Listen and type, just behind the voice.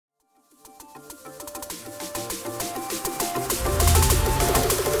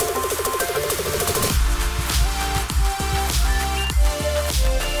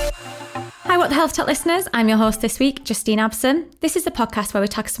What the Health Tech listeners, I'm your host this week, Justine Abson. This is the podcast where we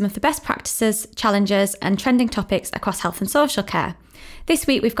tackle some of the best practices, challenges and trending topics across health and social care. This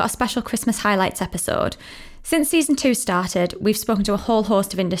week we've got a special Christmas highlights episode. Since season 2 started, we've spoken to a whole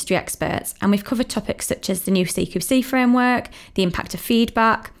host of industry experts and we've covered topics such as the new CQC framework, the impact of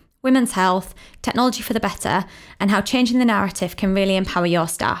feedback, women's health, technology for the better, and how changing the narrative can really empower your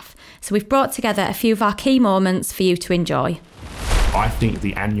staff. So we've brought together a few of our key moments for you to enjoy. I think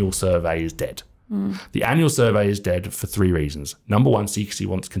the annual survey is dead. The annual survey is dead for 3 reasons. Number one, CQC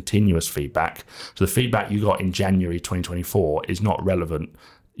wants continuous feedback. So the feedback you got in January 2024 is not relevant,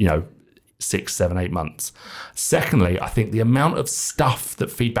 6, 7, 8 months. Secondly, I think the amount of stuff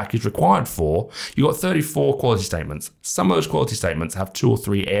that feedback is required for, you got 34 quality statements. Some of those quality statements have 2 or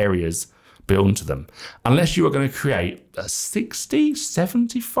 3 areas built into them. Unless you are going to create a 60,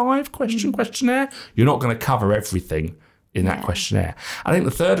 75 question questionnaire, you're not going to cover everything in that questionnaire. I think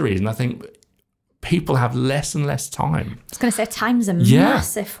the third reason, people have less and less time. I was going to say time's a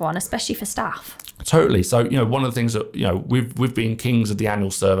massive one, especially for staff. Totally. So, one of the things that, we've been kings of the annual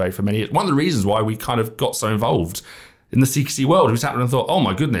survey for many years. One of the reasons why we kind of got so involved in the CQC world, we sat there and thought, oh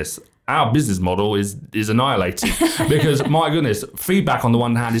my goodness, our business model is annihilated because my goodness, feedback on the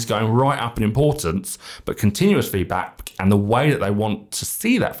one hand is going right up in importance, but continuous feedback and the way that they want to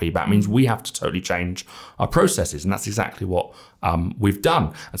see that feedback means we have to totally change our processes. And that's exactly what we've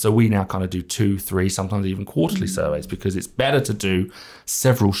done. And so we now kind of do 2, 3, sometimes even quarterly surveys because it's better to do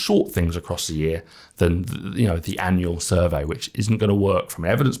several short things across the year than, the annual survey, which isn't going to work from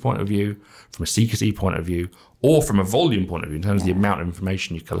an evidence point of view, from a CQC point of view, or from a volume point of view in terms of the amount of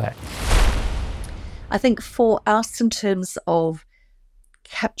information you collect. I think for us, in terms of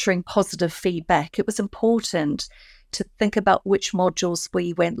capturing positive feedback, it was important to think about which modules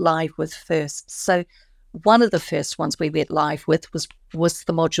we went live with first. So one of the first ones we went live with was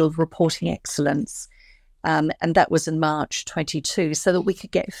the module of reporting excellence. And that was in March 22, so that we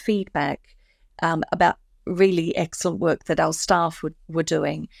could get feedback about really excellent work that our staff were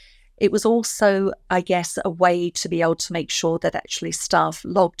doing. It was also, I guess, a way to be able to make sure that actually staff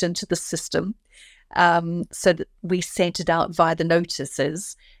logged into the system, so that we sent it out via the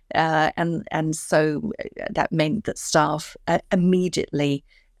notices. And so that meant that staff immediately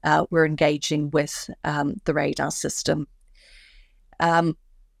were engaging with the radar system.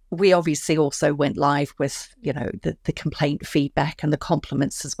 We obviously also went live with, the complaint feedback and the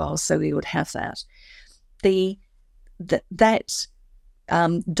compliments as well. So we would have that. That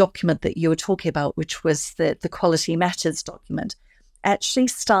document that you were talking about, which was the Quality Matters document, actually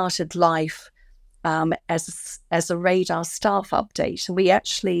started life as a radar staff update. And we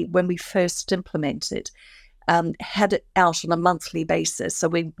actually, when we first implemented, had it out on a monthly basis. So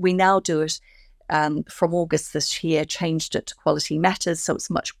we now do it from August this year, changed it to Quality Matters, so it's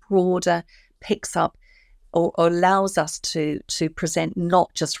much broader, picks up or allows us to present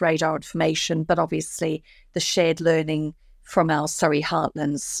not just radar information, but obviously the shared learning from our Surrey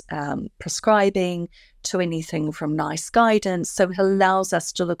Heartlands prescribing to anything from NICE guidance. So it allows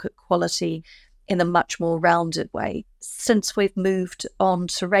us to look at quality in a much more rounded way. Since we've moved on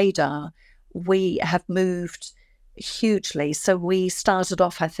to radar, we have moved hugely. So we started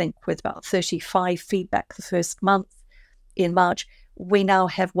off, I think, with about 35 feedback the first month. In March, we now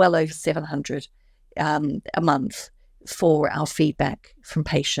have well over 700 a month for our feedback from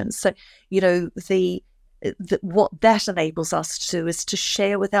patients. So, what that enables us to do is to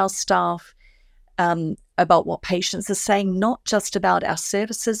share with our staff about what patients are saying, not just about our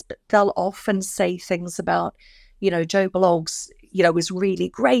services, but they'll often say things about, Joe Blogs, was really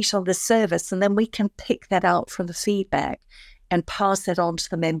great on this service. And then we can pick that out from the feedback and pass that on to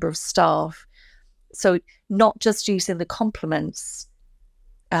the member of staff. So not just using the compliments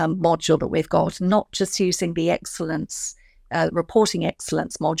module that we've got, not just using the excellence, reporting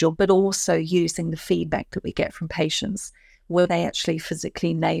excellence module, but also using the feedback that we get from patients where they actually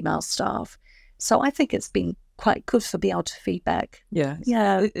physically name our staff. So I think it's been quite good for being able to feedback. Yeah,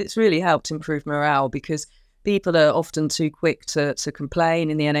 it's really helped improve morale because people are often too quick to complain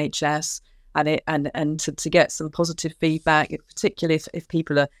in the NHS, and to get some positive feedback, particularly if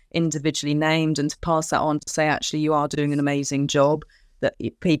people are individually named, and to pass that on to say, actually, you are doing an amazing job, that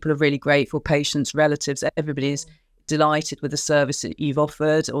people are really grateful, patients, relatives, everybody's delighted with the service that you've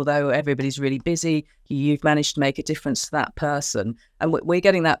offered. Although everybody's really busy, you've managed to make a difference to that person. And we're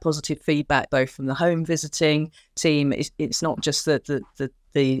getting that positive feedback both from the home visiting team. It's not just the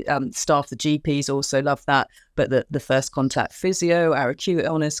staff, the GPs also love that, but the first contact physio, our acute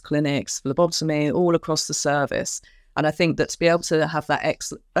illness clinics, phlebotomy, all across the service. And I think that to be able to have that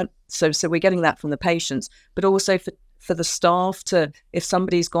excellent, so we're getting that from the patients, but also for the staff to, if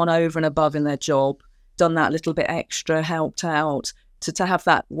somebody's gone over and above in their job, done that little bit extra, helped out, to have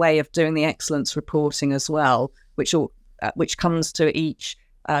that way of doing the excellence reporting as well, which comes to each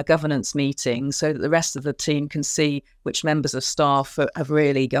governance meeting, so that the rest of the team can see which members of staff have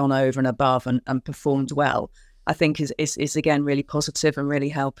really gone over and above and performed well, I think is again really positive and really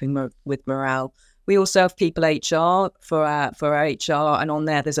helping with morale. We also have people HR for our HR, and on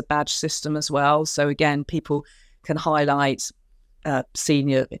there's a badge system as well. So again, people can highlight,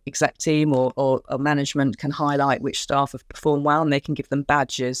 senior exec team or management can highlight which staff have performed well, and they can give them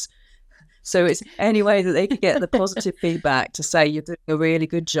badges. So it's any way that they can get the positive feedback to say you're doing a really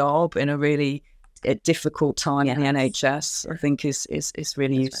good job in a really difficult time in the NHS, I think is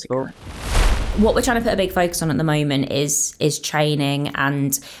really useful. What we're trying to put a big focus on at the moment is training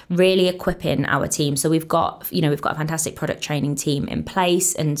and really equipping our team. So we've got a fantastic product training team in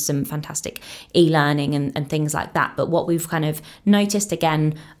place and some fantastic e-learning and things like that. But what we've kind of noticed,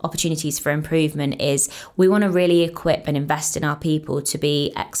 again, opportunities for improvement, is we want to really equip and invest in our people to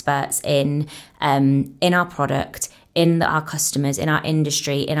be experts in our product, in our customers, in our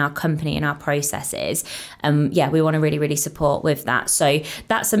industry, in our company, in our processes. We want to really, really support with that. So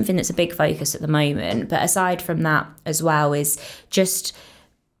that's something that's a big focus at the moment. But aside from that as well is just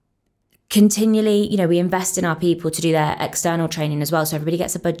continually, we invest in our people to do their external training as well. So everybody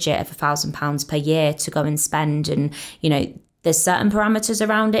gets a budget of £1,000 per year to go and spend, and, there's certain parameters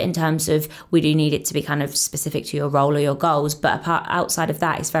around it in terms of we do need it to be kind of specific to your role or your goals, but outside of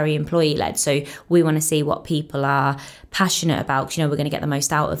that, it's very employee-led. So we want to see what people are passionate about, because, we're going to get the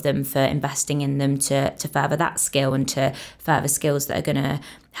most out of them for investing in them to further that skill and to further skills that are going to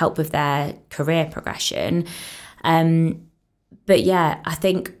help with their career progression. But yeah, I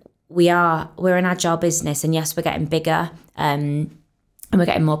think we're an agile business, and yes, we're getting bigger, and we're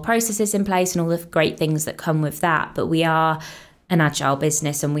getting more processes in place and all the great things that come with that. But we are an agile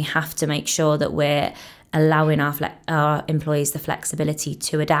business, and we have to make sure that we're allowing our employees the flexibility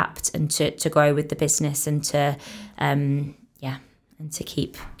to adapt and to grow with the business and to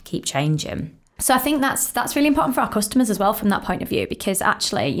keep changing. So I think that's really important for our customers as well from that point of view, because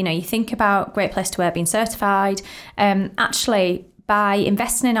actually, you think about Great Place to Work being certified, actually by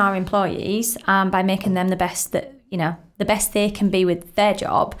investing in our employees and by making them the best they can be with their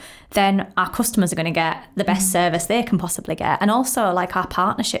job, then our customers are going to get the best service they can possibly get. And also like our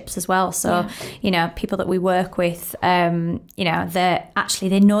partnerships as well. So, people that we work with, they know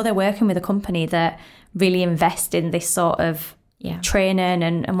they're working with a company that really invest in this sort of training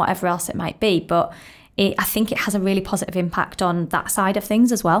and whatever else it might be. But I think it has a really positive impact on that side of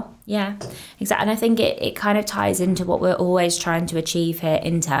things as well. Yeah, exactly. And I think it kind of ties into what we're always trying to achieve here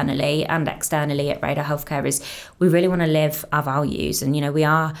internally and externally at Radar Healthcare, is we really want to live our values. And,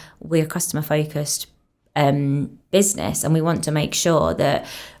 we're a customer focused business, and we want to make sure that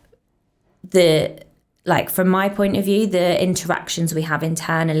from my point of view, the interactions we have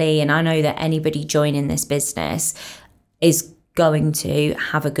internally, and I know that anybody joining this business is going to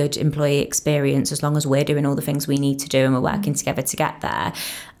have a good employee experience as long as we're doing all the things we need to do and we're working together to get there.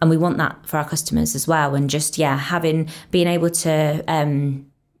 And we want that for our customers as well. And just, being able to,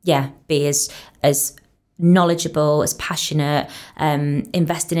 be as knowledgeable, as passionate,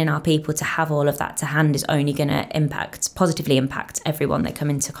 investing in our people to have all of that to hand is only going to positively impact everyone they come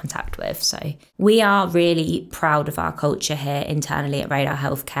into contact with. So we are really proud of our culture here internally at Radar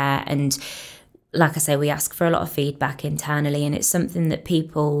Healthcare. And like I say, we ask for a lot of feedback internally, and it's something that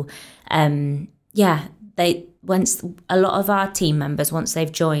people, once a lot of our team members, once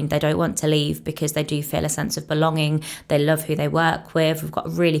they've joined, they don't want to leave because they do feel a sense of belonging. They love who they work with. We've got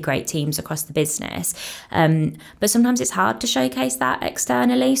really great teams across the business. But sometimes it's hard to showcase that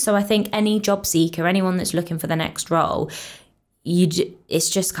externally. So I think any job seeker, anyone that's looking for the next role, it's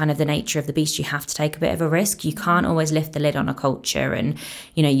just kind of the nature of the beast. You have to take a bit of a risk. You can't always lift the lid on a culture, and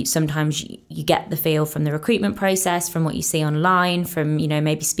sometimes you get the feel from the recruitment process, from what you see online, from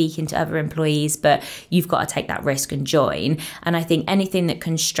maybe speaking to other employees, but you've got to take that risk and join. And I think anything that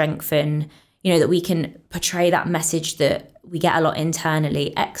can strengthen, that we can portray that message that we get a lot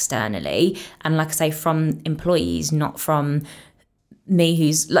internally, externally, and like I say, from employees, not from me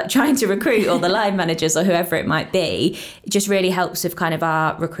who's like trying to recruit, or the line managers or whoever it might be, it just really helps with kind of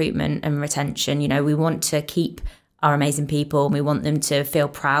our recruitment and retention. We want to keep our amazing people, and we want them to feel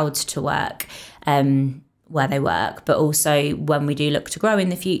proud to work where they work, but also when we do look to grow in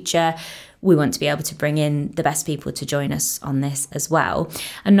the future, we want to be able to bring in the best people to join us on this as well.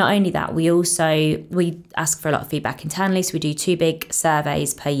 And not only that, we ask for a lot of feedback internally. So we do 2 big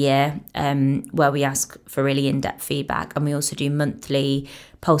surveys per year where we ask for really in-depth feedback. And we also do monthly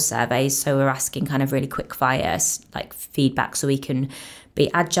pulse surveys. So we're asking kind of really quick fire like feedback so we can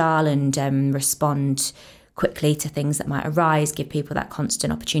be agile and respond quickly to things that might arise, give people that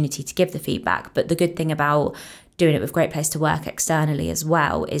constant opportunity to give the feedback. But the good thing about doing it with Great Place to Work externally as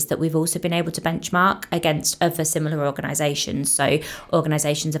well is that we've also been able to benchmark against other similar organisations, so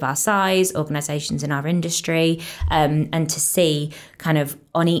organisations of our size, organisations in our industry, and to see kind of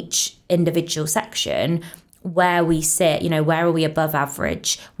on each individual section where we sit, where are we above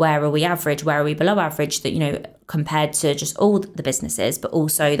average, where are we average, where are we below average, that, compared to just all the businesses, but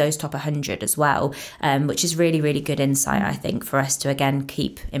also those top 100 as well, which is really, really good insight, I think, for us to, again,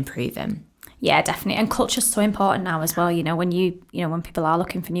 keep improving. Yeah, definitely. And culture's so important now as well. When people are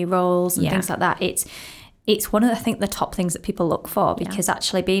looking for new roles and things like that, it's one of the top things that people look for, because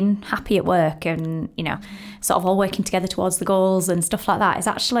actually being happy at work and, sort of all working together towards the goals and stuff like that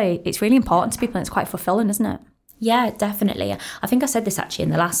it's really important to people, and it's quite fulfilling, isn't it? Yeah, definitely. I think I said this actually in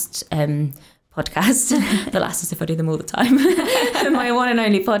the last podcast, the last as if I do them all the time, my one and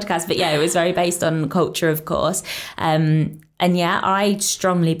only podcast. But yeah, it was very based on culture, of course. And yeah, I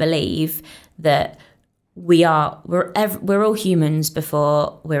strongly believe that we're all humans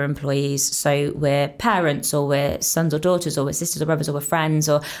before we're employees. So we're parents, or we're sons or daughters, or we're sisters or brothers, or we're friends,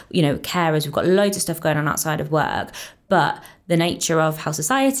 or carers. We've got loads of stuff going on outside of work, but the nature of how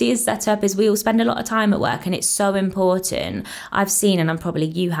society is set up is we all spend a lot of time at work, and it's so important. I've seen,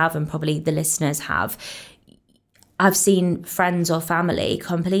 and you have, and probably the listeners have, I've seen friends or family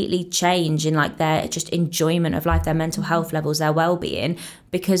completely change in like their just enjoyment of life, their mental health levels, their well-being,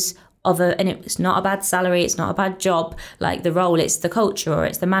 because and it's not a bad salary, it's not a bad job, like the role, it's the culture, or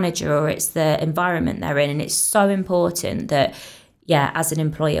it's the manager, or it's the environment they're in. And it's so important that, as an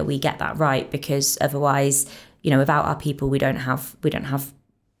employer, we get that right, because otherwise, without our people, we don't have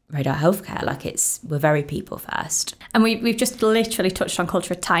Radar Healthcare. We're very people first. And we've just literally touched on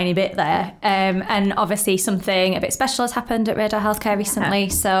culture a tiny bit there. And obviously something a bit special has happened at Radar Healthcare recently.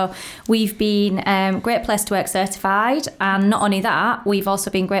 So we've been Great Place to Work certified. And not only that, we've also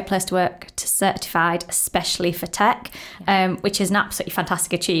been Great Place to Work certified especially for tech, which is an absolutely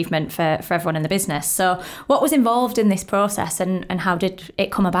fantastic achievement for everyone in the business. So what was involved in this process, and how did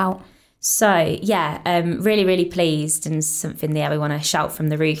it come about? So really, really pleased, and something we want to shout from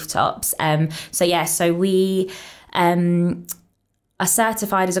the rooftops. So we are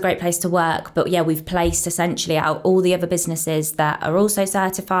certified as a Great Place to Work, but we've placed essentially out all the other businesses that are also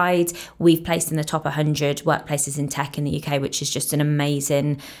certified. We've placed in the top 100 workplaces in tech in the UK, which is just an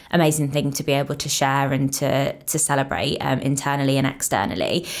amazing thing to be able to share and to celebrate internally and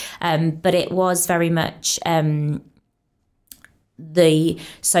externally. But it was very much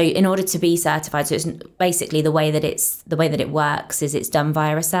so in order to be certified, so it's basically the way that it works is it's done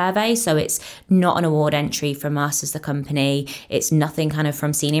via a survey. So it's not an award entry from us as the company, it's nothing kind of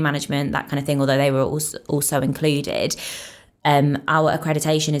from senior management, that kind of thing, although they were also included. Our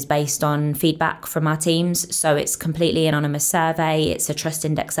accreditation is based on feedback from our teams, so it's completely anonymous survey. It's a trust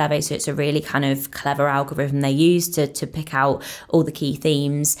index survey, so it's a really kind of clever algorithm they use to pick out all the key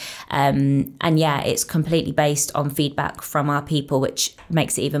themes. It's completely based on feedback from our people, which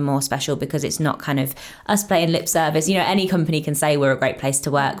makes it even more special, because it's not kind of us playing lip service. Any company can say we're a great place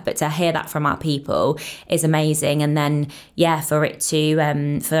to work, but to hear that from our people is amazing. And then for us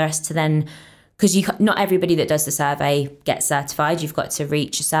to then, because not everybody that does the survey gets certified. You've got to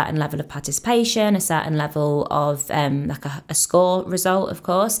reach a certain level of participation, a certain level of a score result, of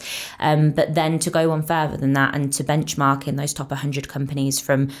course. But then to go on further than that and to benchmark in those top 100 companies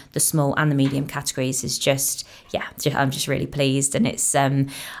from the small and the medium categories is I'm just really pleased. And it's, like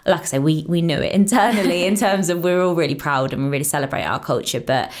I say, we knew it internally in terms of we're all really proud and we really celebrate our culture.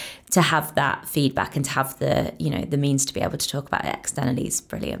 But to have that feedback and to have the means to be able to talk about it externally is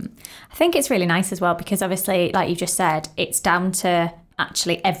brilliant. I think it's really nice as well, because obviously, like you just said, it's down to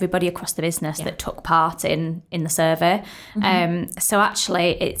actually everybody across the business that took part in the survey. Mm-hmm. So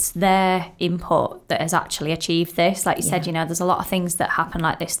actually it's their input that has actually achieved this. Like you said, there's a lot of things that happen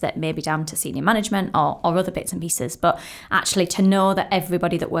like this that may be down to senior management or other bits and pieces, but actually to know that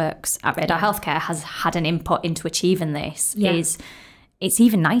everybody that works at Radar Healthcare has had an input into achieving this is... It's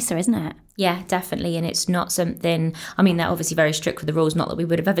even nicer, isn't it? Yeah, definitely. And it's not something, I mean, they're obviously very strict with the rules, not that we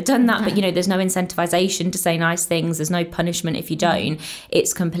would have ever done that, but, you know, there's no incentivization to say nice things. There's no punishment if you don't.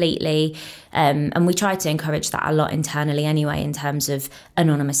 It's completely, and we try to encourage that a lot internally anyway, in terms of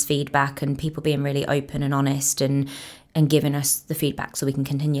anonymous feedback and people being really open and honest and giving us the feedback so we can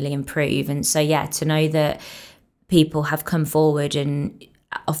continually improve. And so, yeah, to know that people have come forward and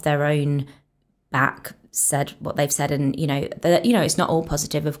off their own back said what they've said, and it's not all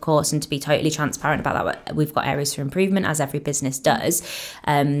positive, of course, and to be totally transparent about that, we've got areas for improvement, as every business does,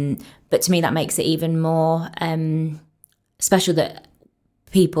 but to me that makes it even more special that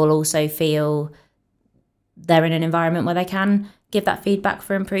people also feel they're in an environment where they can give that feedback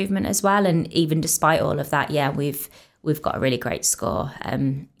for improvement as well. And even despite all of that, we've got a really great score.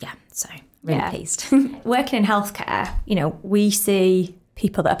 So really pleased. Working in healthcare, we see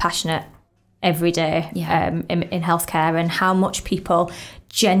people that are passionate every day in healthcare, and how much people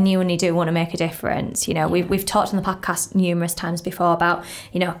genuinely do want to make a difference. We've talked on the podcast numerous times before about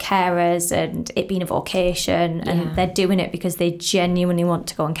carers and it being a vocation, and they're doing it because they genuinely want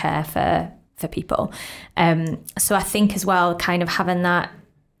to go and care for people. So I think as well, kind of having that,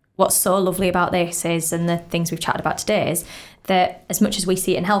 what's so lovely about this is, and the things we've chatted about today, is that as much as we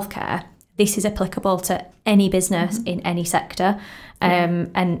see it in healthcare, this is applicable to any business in any sector.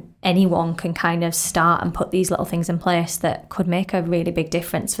 And anyone can kind of start and put these little things in place that could make a really big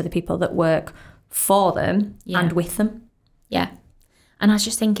difference for the people that work for them and with them. Yeah. And I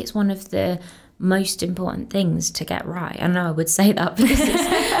just think it's one of the most important things to get right. I know I would say that,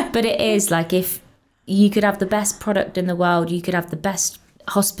 but it is. Like, if you could have the best product in the world, you could have the best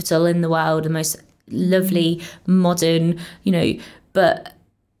hospital in the world, the most lovely, modern, but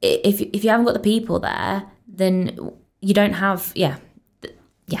if you haven't got the people there, then you don't have,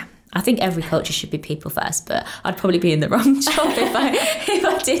 I think every culture should be people first, but I'd probably be in the wrong job if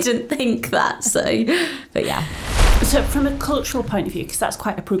I didn't think that. So, but yeah. So from a cultural point of view, because that's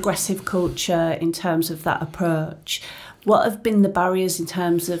quite a progressive culture in terms of that approach, what have been the barriers in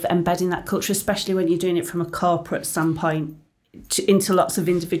terms of embedding that culture, especially when you're doing it from a corporate standpoint into lots of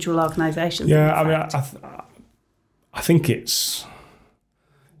individual organisations? Yeah, I mean, I think it's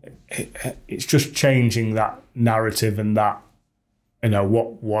just changing that narrative and that,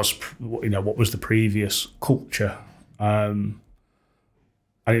 what was the previous culture, and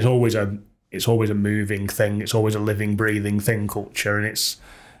it's always a moving thing. It's always a living, breathing thing, culture, and it's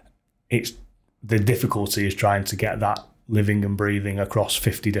the difficulty is trying to get that living and breathing across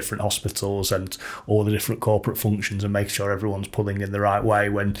 50 different hospitals and all the different corporate functions, and make sure everyone's pulling in the right way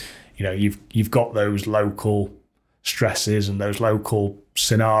when you've got those local stresses and those local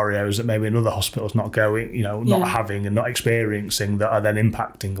scenarios that maybe another hospital's not going, not having and not experiencing, that are then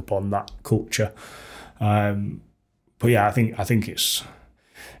impacting upon that culture. But yeah, I think it's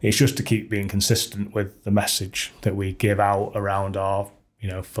just to keep being consistent with the message that we give out around our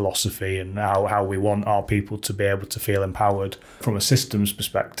philosophy and how we want our people to be able to feel empowered. From a systems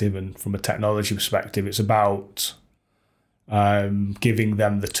perspective and from a technology perspective, it's about giving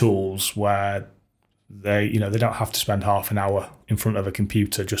them the tools where they don't have to spend half an hour in front of a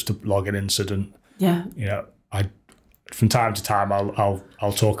computer just to log an incident. Yeah. From time to time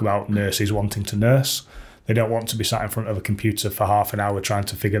I'll talk about nurses wanting to nurse. They don't want to be sat in front of a computer for half an hour trying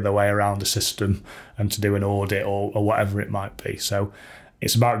to figure their way around a system and to do an audit or whatever it might be. So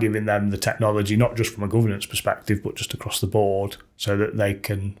it's about giving them the technology, not just from a governance perspective, but just across the board, so that they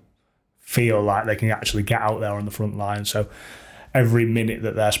can feel like they can actually get out there on the front line. So every minute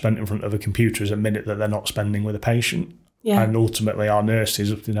that they're spent in front of a computer is a minute that they're not spending with a patient. Yeah. And ultimately our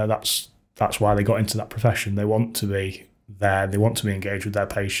nurses, that's why they got into that profession. They want to be there. They want to be engaged with their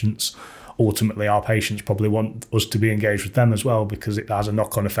patients. Ultimately, our patients probably want us to be engaged with them as well, because it has a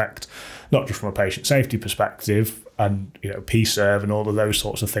knock-on effect, not just from a patient safety perspective and P-serve and all of those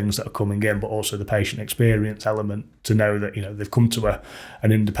sorts of things that are coming in, but also the patient experience element, to know that they've come to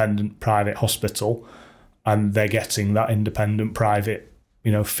an independent private hospital and they're getting that independent private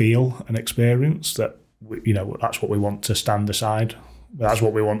feel and experience. That that's what we want to stand aside. That's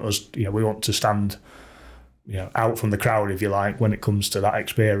what we want us. We want to stand out from the crowd, if you like, when it comes to that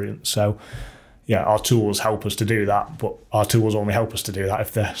experience. So yeah, our tools help us to do that, but our tools only help us to do that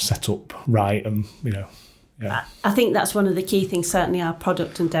if they're set up right. And I think that's one of the key things. Certainly our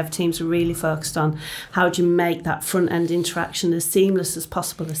product and dev teams are really focused on how do you make that front end interaction as seamless as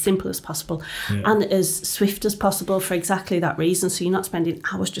possible, as simple as possible, and as swift as possible, for exactly that reason. So you're not spending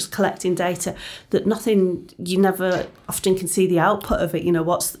hours just collecting data that you never often can see the output of it.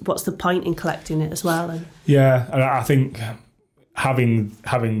 What's the point in collecting it as well? And yeah, and I think having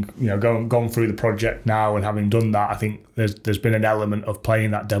gone through the project now and having done that, I think there's been an element of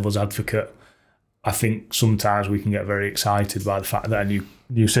playing that devil's advocate. I think sometimes we can get very excited by the fact that a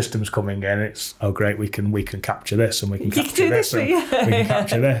new system's coming in. It's, oh great, we can capture this and we can capture this and we can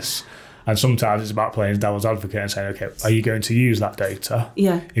capture this. And sometimes it's about playing devil's advocate and saying, okay, are you going to use that data?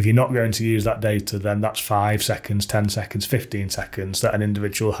 Yeah. If you're not going to use that data, then that's 5 seconds, 10 seconds, 15 seconds that an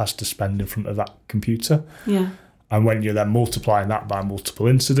individual has to spend in front of that computer. Yeah. And when you're then multiplying that by multiple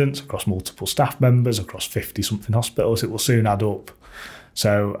incidents across multiple staff members, across 50-something hospitals, it will soon add up.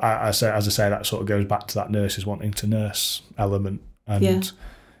 So as I say, that sort of goes back to that nurses wanting to nurse element. And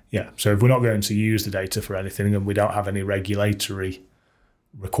so if we're not going to use the data for anything and we don't have any regulatory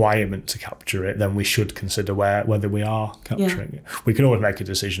requirement to capture it, then we should consider whether we are capturing it. We can always make a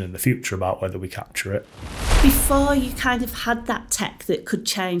decision in the future about whether we capture it. Before you kind of had that tech that could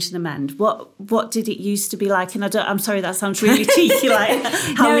change and amend, what did it used to be like? And I'm sorry, that sounds really cheeky, like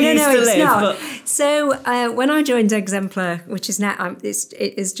how we used to live. Not. But... So when I joined Exemplar, which is now,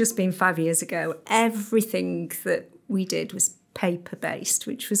 it has just been 5 years ago, everything that we did was paper-based,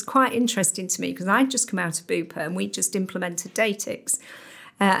 which was quite interesting to me because I'd just come out of Bupa and we just implemented Datix.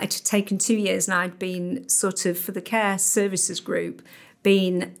 It had taken 2 years and I'd been sort of, for the care services group,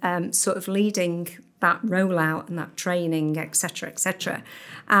 been sort of leading that rollout and that training, etc., etc.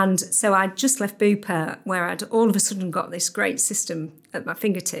 And so I'd just left Bupa where I'd all of a sudden got this great system at my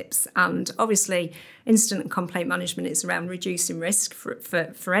fingertips. And obviously, incident and complaint management is around reducing risk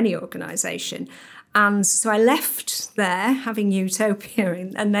for any organisation. And so I left there having utopia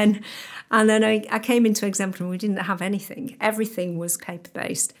and then I came into Exemplar and we didn't have anything. Everything was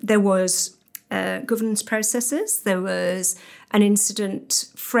paper-based. There was governance processes. There was an incident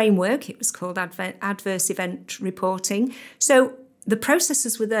framework. It was called adverse event reporting. So the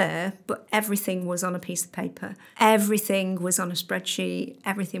processes were there, but everything was on a piece of paper. Everything was on a spreadsheet.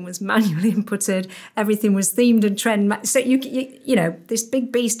 Everything was manually inputted. Everything was themed and trend. So you know, this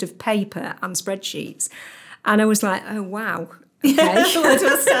big beast of paper and spreadsheets. And I was like, oh, wow. Okay. Where do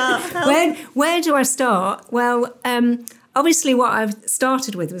I start? Where do I start? Well, obviously what I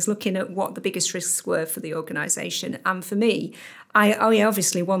started with was looking at what the biggest risks were for the organisation. And for me, I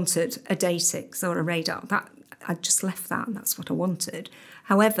obviously wanted a Datix or a radar. I just left that and that's what I wanted.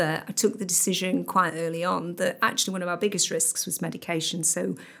 However, I took the decision quite early on that actually one of our biggest risks was medication.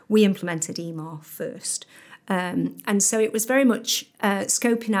 So we implemented EMR first. And so it was very much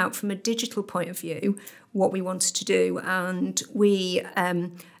scoping out from a digital point of view what we wanted to do. And we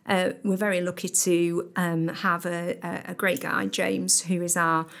were very lucky to have a great guy, James, who is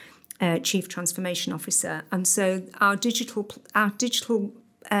our Chief Transformation Officer. And so our digital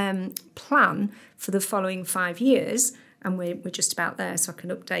plan for the following 5 years, and we're just about there, so I can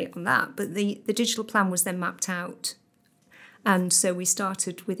update on that. But the digital plan was then mapped out. And so we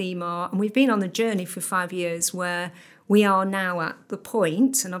started with EMR, and we've been on the journey for 5 years where we are now at the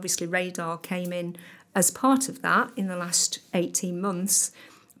point, and obviously Radar came in as part of that in the last 18 months,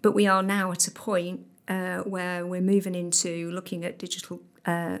 but we are now at a point where we're moving into looking at digital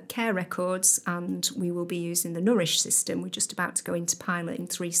care records, and we will be using the Nourish system. We're just about to go into pilot in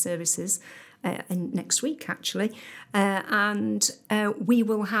 3 services next week, actually, and we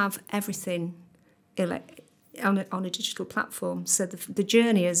will have everything on a digital platform. So the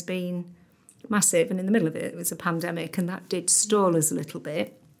journey has been massive, and in the middle of it was a pandemic, and that did stall us a little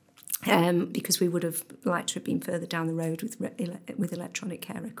bit because we would have liked to have been further down the road with electronic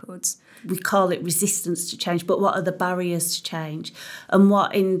care records. We call it resistance to change, but what are the barriers to change? And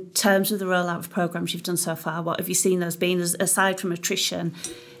what, in terms of the rollout of programmes you've done so far, what have you seen those being, aside from attrition?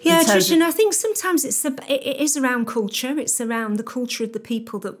 Yeah, attrition, I think sometimes it is around culture. It's around the culture of the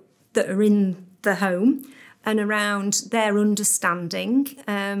people that are in the home and around their understanding.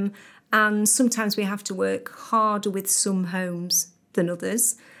 And sometimes we have to work harder with some homes than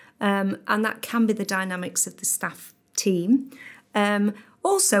others. And that can be the dynamics of the staff team.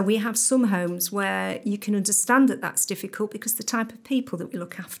 Also, we have some homes where you can understand that that's difficult because the type of people that we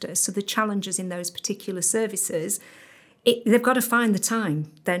look after, so the challenges in those particular services, they've got to find the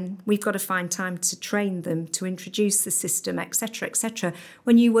time. Then we've got to find time to train them, to introduce the system, etc., etc.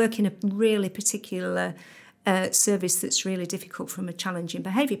 When you work in a really particular service that's really difficult from a challenging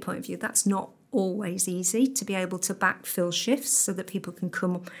behaviour point of view, that's not always easy to be able to backfill shifts so that people can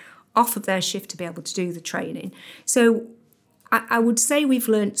come off of their shift to be able to do the training. So I would say we've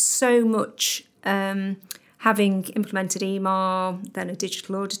learnt so much having implemented EMR, then a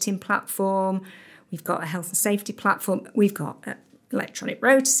digital auditing platform. We've got a health and safety platform. We've got electronic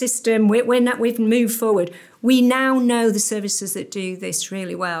rota system. We've moved forward. We now know the services that do this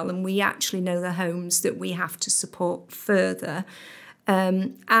really well, and we actually know the homes that we have to support further.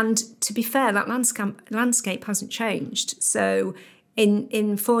 And to be fair, that landscape hasn't changed. So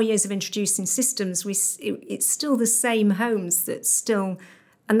in 4 years of introducing systems, it's still the same homes that still,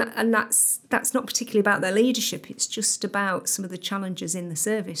 and that's not particularly about their leadership. It's just about some of the challenges in the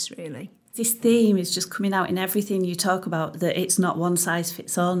service, really. This theme is just coming out in everything you talk about, that it's not one size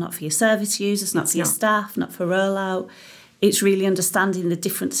fits all, not for your service users, not for your staff, not for rollout. It's really understanding the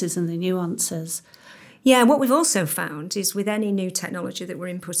differences and the nuances. Yeah, what we've also found is with any new technology that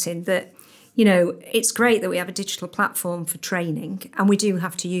we're inputting that, you know, it's great that we have a digital platform for training, and we do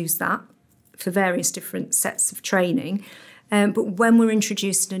have to use that for various different sets of training. But when we're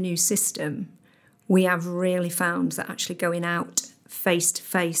introducing a new system, we have really found that actually going out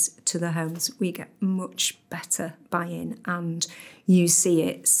face-to-face to the homes, we get much better buy-in, and you see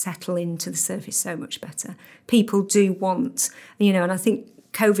it settle into the service so much better. People do want, you know, and I think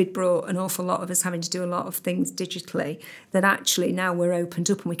COVID brought an awful lot of us having to do a lot of things digitally, that actually now we're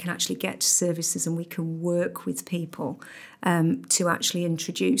opened up and we can actually get to services and we can work with people to actually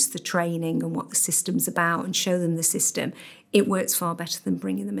introduce the training and what the system's about and show them the system. It works far better than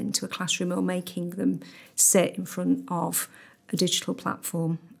bringing them into a classroom or making them sit in front of a digital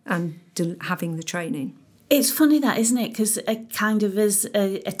platform and having the training. It's funny that, isn't it? Because kind of as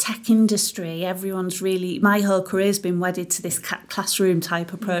a tech industry, everyone's really, my whole career has been wedded to this classroom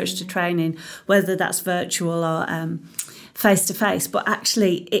type approach to training, whether that's virtual or face-to-face. But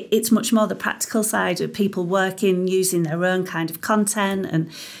actually, it's much more the practical side of people working, using their own kind of content and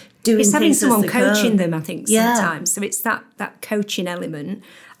doing it's things having someone as they coaching go. them, I think, sometimes. So it's that coaching element.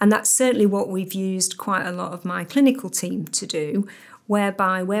 And that's certainly what we've used quite a lot of my clinical team to do,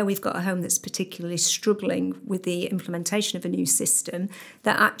 where we've got a home that's particularly struggling with the implementation of a new system,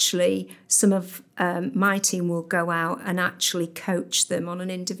 that actually some of my team will go out and actually coach them on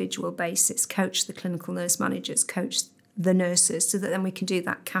an individual basis, coach the clinical nurse managers, coach the nurses, so that then we can do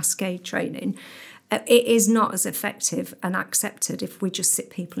that cascade training. It is not as effective and accepted if we just sit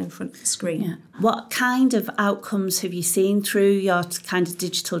people in front of the screen. Yeah. What kind of outcomes have you seen through your kind of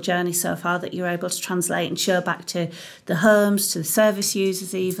digital journey so far that you're able to translate and show back to the homes, to the service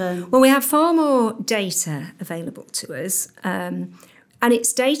users even? Well, we have far more data available to us, and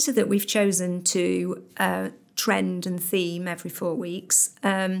it's data that we've chosen to trend and theme every 4 weeks.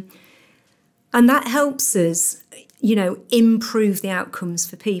 And that helps us, you know, improve the outcomes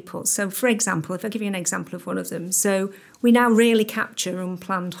for people. So, for example, if I give you an example of one of them, so we now really capture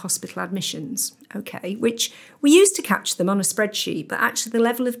unplanned hospital admissions, okay, which we used to capture them on a spreadsheet, but actually the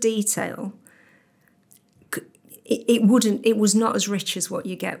level of detail, it was not as rich as what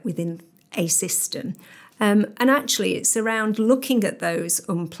you get within a system. And actually, it's around looking at those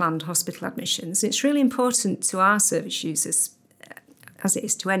unplanned hospital admissions. It's really important to our service users, as it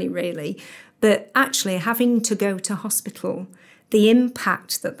is to any really, but actually having to go to hospital, the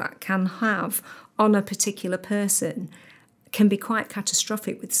impact that can have on a particular person can be quite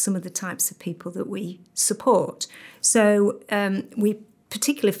catastrophic with some of the types of people that we support. So we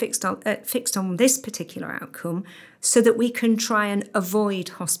particularly fixed on this particular outcome so that we can try and avoid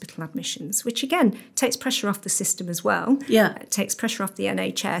hospital admissions, which again takes pressure off the system as well. Yeah, it takes pressure off the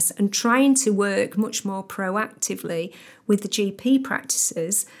NHS, and trying to work much more proactively with the GP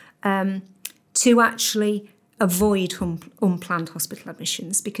practices to actually avoid unplanned hospital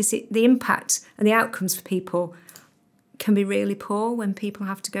admissions, because the impact and the outcomes for people can be really poor when people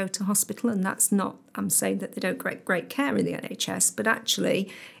have to go to hospital. And that's not, I'm saying that they don't get great care in the NHS, but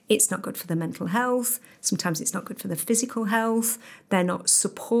actually it's not good for their mental health. Sometimes it's not good for their physical health. They're not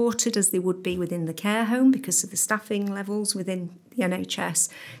supported as they would be within the care home because of the staffing levels within the NHS.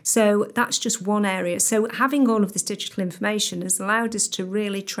 So that's just one area. So having all of this digital information has allowed us to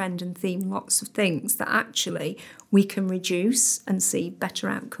really trend and theme lots of things that actually we can reduce and see better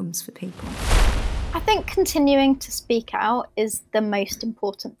outcomes for people. I think continuing to speak out is the most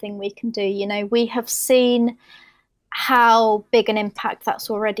important thing we can do. You know, we have seen how big an impact that's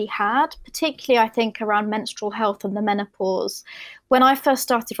already had, particularly I think around menstrual health and the menopause. When I first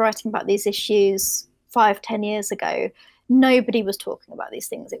started writing about these issues 5-10 years ago, nobody was talking about these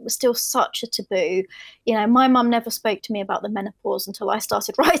things. It was still such a taboo. You know, my mum never spoke to me about the menopause until I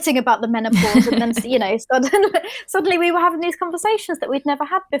started writing about the menopause. And then, you know, suddenly we were having these conversations that we'd never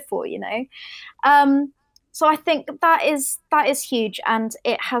had before, you know. So I think that is huge. And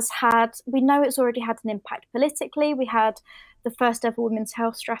it has had, we know it's already had an impact politically. We had the first ever women's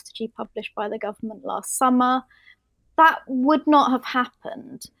health strategy published by the government last summer. That would not have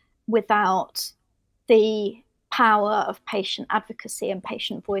happened without the power of patient advocacy and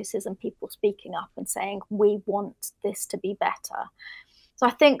patient voices and people speaking up and saying, we want this to be better. So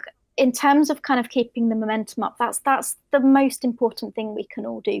I think in terms of kind of keeping the momentum up, that's the most important thing we can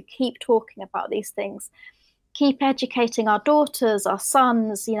all do. Keep talking about these things. Keep educating our daughters, our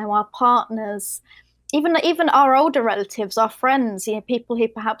sons, our partners, even our older relatives, our friends, people who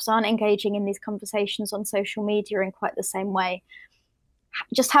perhaps aren't engaging in these conversations on social media in quite the same way.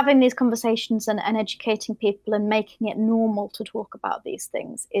 Just having these conversations and educating people and making it normal to talk about these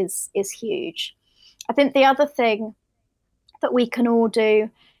things is huge. I think the other thing that we can all do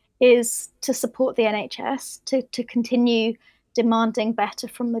is to support the NHS, to continue demanding better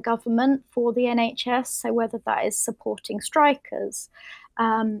from the government for the NHS. So whether that is supporting strikers,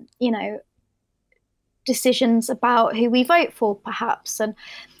 decisions about who we vote for, perhaps, and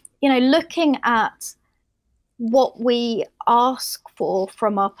looking at what we ask for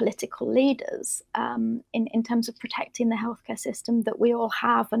from our political leaders in terms of protecting the healthcare system that we all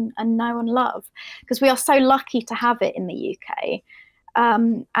have and know and love, because we are so lucky to have it in the UK,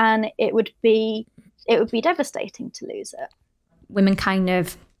 and it would be devastating to lose it. Women kind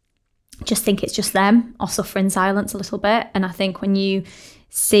of just think it's just them or suffer in silence a little bit, and I think when you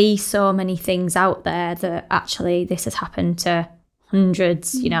see so many things out there that actually this has happened to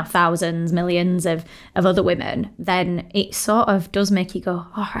hundreds, thousands, millions of other women, then it sort of does make you go,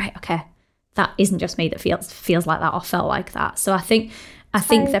 all right, okay, that isn't just me that feels like that or felt like that. So I think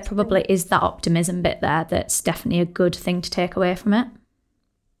there probably is that optimism bit there that's definitely a good thing to take away from it.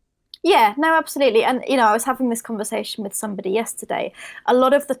 Yeah, no, absolutely. And, I was having this conversation with somebody yesterday. A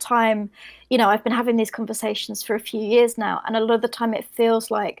lot of the time, I've been having these conversations for a few years now, and a lot of the time it feels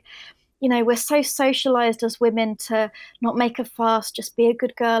like, we're so socialized as women to not make a fuss, just be a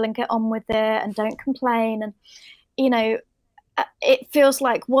good girl and get on with it and don't complain. And, it feels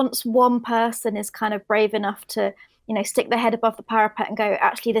like once one person is kind of brave enough to, stick their head above the parapet and go,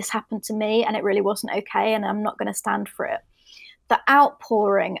 actually, this happened to me and it really wasn't okay and I'm not going to stand for it. The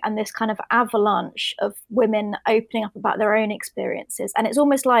outpouring and this kind of avalanche of women opening up about their own experiences. And it's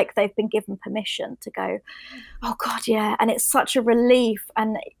almost like they've been given permission to go, oh God, yeah. And it's such a relief.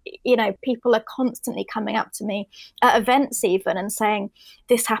 And, people are constantly coming up to me at events even and saying,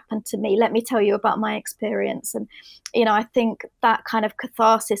 this happened to me. Let me tell you about my experience. And, I think that kind of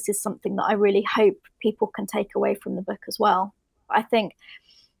catharsis is something that I really hope people can take away from the book as well. I think,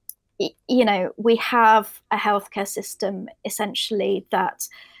 we have a healthcare system essentially that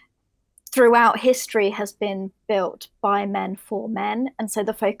throughout history has been built by men for men. And so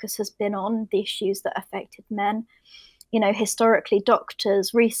the focus has been on the issues that affected men. Historically,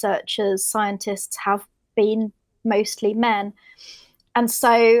 doctors, researchers, scientists have been mostly men. And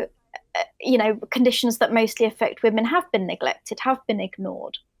so, conditions that mostly affect women have been neglected, have been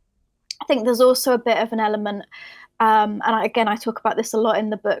ignored. I think there's also a bit of an element, and I talk about this a lot in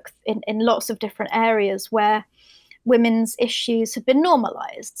the book, in lots of different areas where women's issues have been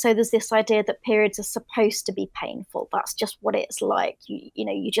normalized. So there's this idea that periods are supposed to be painful. That's just what it's like.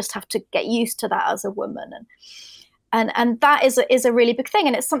 You just have to get used to that as a woman. And that is a really big thing.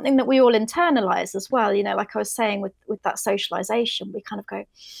 And it's something that we all internalize as well. Like I was saying with that socialization, we kind of go,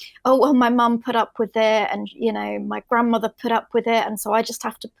 oh, well, my mum put up with it and, my grandmother put up with it. And so I just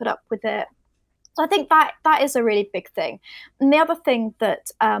have to put up with it. So I think that is a really big thing. And the other thing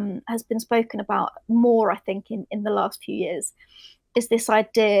that has been spoken about more, I think, in the last few years is this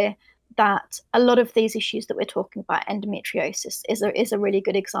idea that a lot of these issues that we're talking about, endometriosis is a really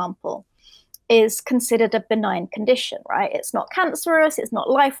good example, is considered a benign condition, right? It's not cancerous, it's not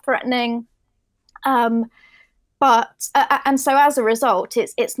life-threatening. But so as a result,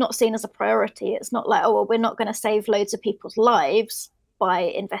 it's not seen as a priority. It's not like, oh, well, we're not going to save loads of people's lives by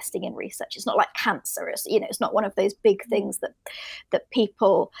investing in research. It's not like cancer. It's not one of those big things that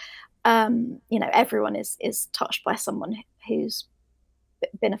people, everyone is touched by someone who's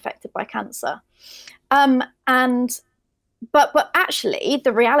been affected by cancer. But actually,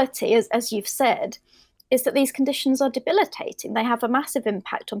 the reality is, as you've said, is that these conditions are debilitating. They have a massive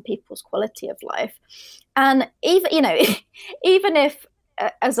impact on people's quality of life. And even if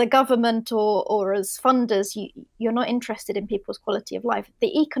as a government or as funders, you're not interested in people's quality of life,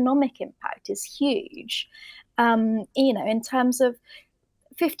 the economic impact is huge. In terms of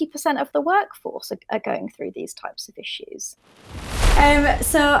 50% of the workforce are going through these types of issues.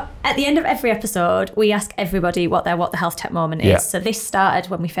 So at the end of every episode, we ask everybody what their What the Health Tech moment is. Yeah. So this started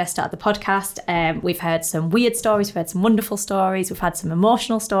when we first started the podcast. We've heard some weird stories, we've heard some wonderful stories, we've had some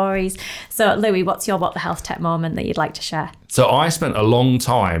emotional stories. So Louis, what's your What the Health Tech moment that you'd like to share? So I spent a long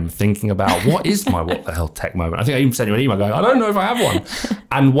time thinking about what is my What the Health Tech moment. I think I even sent you an email going, I don't know if I have one.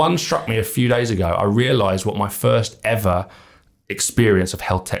 And one struck me a few days ago. I realised what my first ever experience of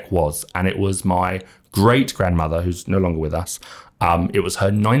health tech was. And it was my great-grandmother, who's no longer with us. It was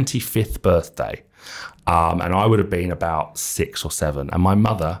her 95th birthday. And I would have been about 6 or 7. And my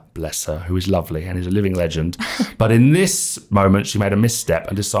mother, bless her, who is lovely and is a living legend, but in this moment, she made a misstep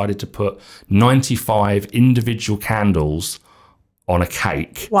and decided to put 95 individual candles on a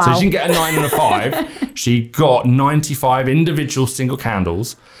cake. Wow. So she didn't get a 9 and a 5. She got 95 individual single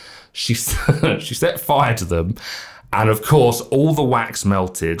candles. She set fire to them. And of course, all the wax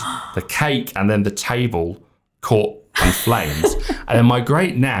melted, the cake and then the table caught on flames. And then my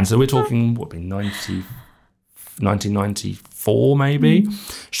great nan, so we're talking, what, 1994 maybe,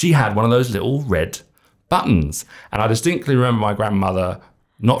 she had one of those little red buttons. And I distinctly remember my grandmother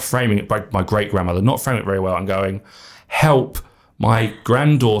not framing it, my great grandmother not framing it very well and going, help, my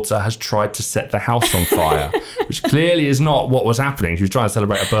granddaughter has tried to set the house on fire, which clearly is not what was happening. She was trying to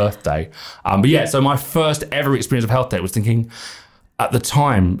celebrate a birthday. But yeah, so my first ever experience of health tech was thinking, at the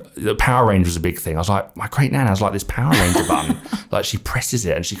time, the Power Ranger was a big thing. I was like, my great nan has like this Power Ranger button. Like she presses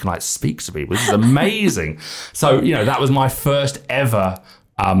it and she can like speak to people. This is amazing. So, that was my first ever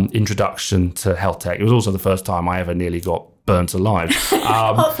introduction to health tech. It was also the first time I ever nearly got burnt alive.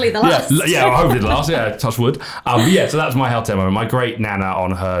 Hopefully the last. Yeah, hopefully the last. Yeah, touch wood. So that's my health tech moment. My great nana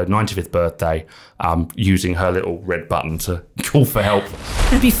on her 95th birthday, using her little red button to call for help.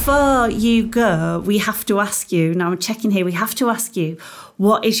 Before you go, we have to ask you, now I'm checking here, we have to ask you,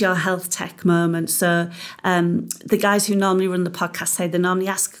 what is your health tech moment? So the guys who normally run the podcast say they normally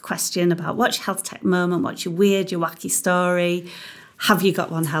ask a question about what's your health tech moment, what's your weird, your wacky story. Have you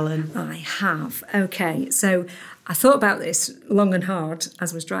got one, Helen? I have. Okay, so I thought about this long and hard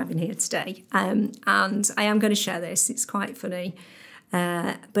as I was driving here today, and I am going to share this. It's quite funny,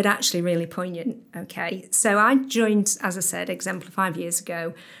 but actually really poignant. Okay, so I joined, as I said, Exemplar 5 years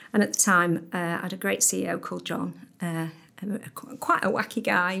ago, and at the time I had a great CEO called John, quite a wacky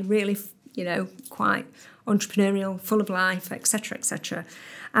guy, really, quite entrepreneurial, full of life, etc., etc.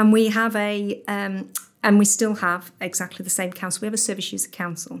 And we have and we still have exactly the same council. We have a service user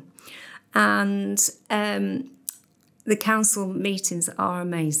council, and the council meetings are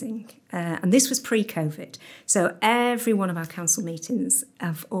amazing. And this was pre-COVID. So every one of our council meetings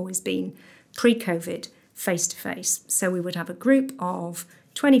have always been pre-COVID, face-to-face. So we would have a group of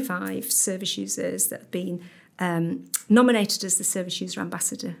 25 service users that have been nominated as the service user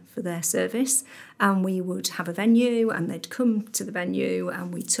ambassador for their service, and we would have a venue and they'd come to the venue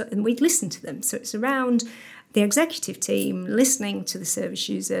and we'd listen to them. So it's around the executive team listening to the service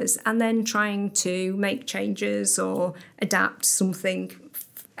users and then trying to make changes or adapt something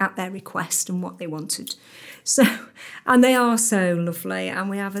at their request and what they wanted. So, and they are so lovely, and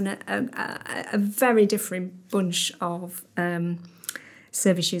we have a very different bunch of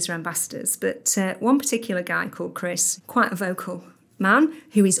service user ambassadors. But one particular guy called Chris, quite a vocal man,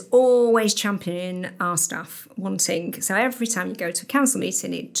 who is always championing our staff, so every time you go to a council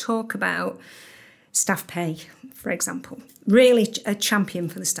meeting, he'd talk about staff pay, for example. Really a champion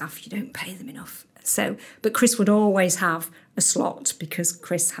for the staff. You don't pay them enough. So, but Chris would always have a slot because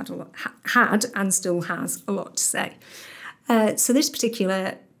Chris had and still has a lot to say. So this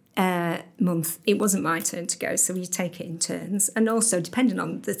particular month, it wasn't my turn to go, so we take it in turns. And also, depending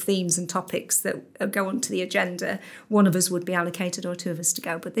on the themes and topics that go onto the agenda, one of us would be allocated or two of us to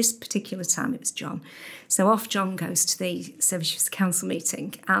go. But this particular time, it was John. So off John goes to the Service User Council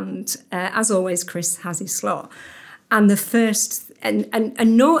meeting, and as always, Chris has his slot. And the first, and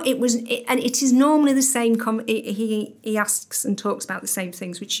it is normally the same. He asks and talks about the same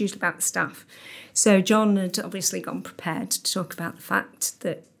things, which is usually about the staff. So John had obviously gone prepared to talk about the fact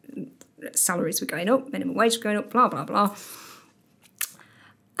that salaries were going up, minimum wage was going up, blah, blah, blah.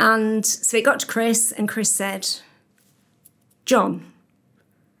 And so it got to Chris, and Chris said, John,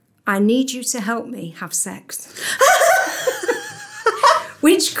 I need you to help me have sex.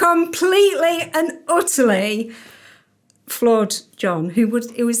 Which completely and utterly floored John, who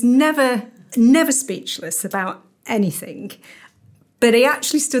was never speechless about anything. But he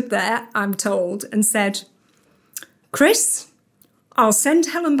actually stood there, I'm told, and said, Chris, I'll send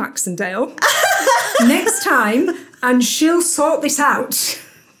Helen Baxendale next time and she'll sort this out.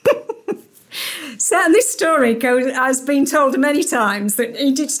 And this story has been told many times that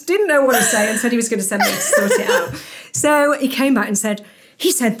he just didn't know what to say and said he was going to send me to sort it out. So he came back and said,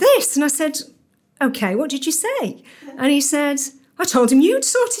 he said this. And I said, OK, what did you say? And he said, I told him you'd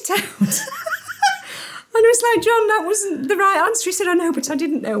sort it out. And I was like, John, that wasn't the right answer. He said, I know, but I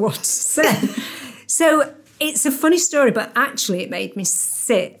didn't know what to say. So it's a funny story, but actually it made me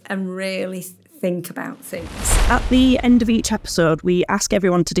sit and really think about things. At the end of each episode, we ask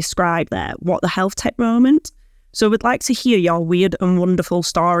everyone to describe their what the health tech moment. So we'd like to hear your weird and wonderful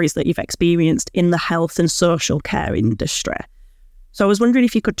stories that you've experienced in the health and social care industry. So I was wondering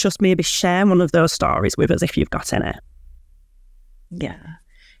if you could just maybe share one of those stories with us if you've got any. Yeah.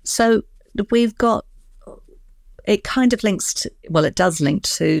 So we've got, it kind of links to, well, it does link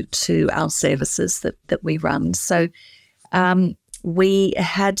to our services that we run. So we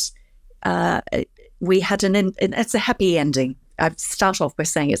had it's a happy ending. I'd start off by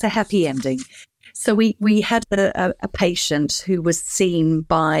saying it's a happy ending. So we had a patient who was seen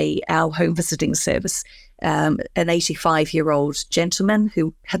by our home visiting service, an 85-year-old gentleman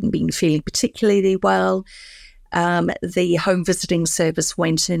who hadn't been feeling particularly well. The home visiting service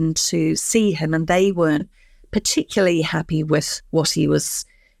went in to see him, and they weren't particularly happy with what he was,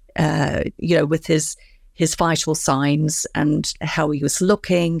 with his vital signs and how he was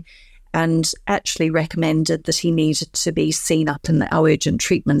looking, and actually recommended that he needed to be seen up in our urgent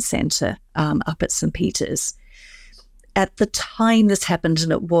treatment centre up at St. Peter's. At the time this happened,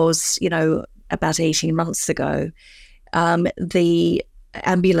 and it was, about 18 months ago, the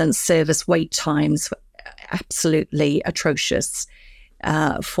ambulance service wait times were absolutely atrocious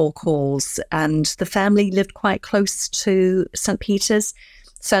for calls, and the family lived quite close to St. Peter's.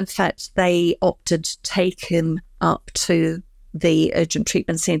 So in fact, they opted to take him up to the urgent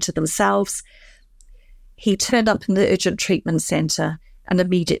treatment centre themselves. He turned up in the urgent treatment centre and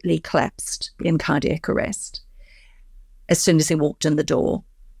immediately collapsed in cardiac arrest as soon as he walked in the door.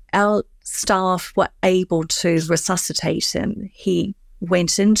 Our staff were able to resuscitate him. He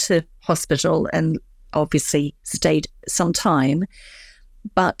went into hospital and obviously stayed some time,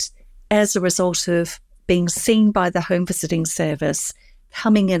 but as a result of being seen by the home visiting service,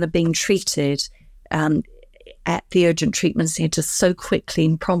 coming in and being treated at the urgent treatment centre so quickly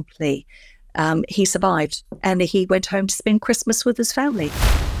and promptly, he survived, and he went home to spend Christmas with his family.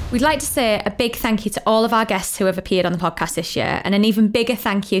 We'd like to say a big thank you to all of our guests who have appeared on the podcast this year, and an even bigger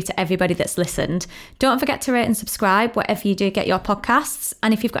thank you to everybody that's listened. Don't forget to rate and subscribe wherever you do get your podcasts.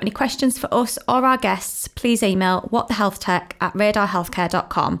 And if you've got any questions for us or our guests, please email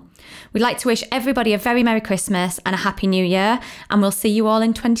whatthehealthtech@radarhealthcare.com. We'd like to wish everybody a very Merry Christmas and a Happy New Year, and we'll see you all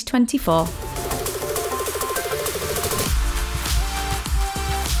in 2024.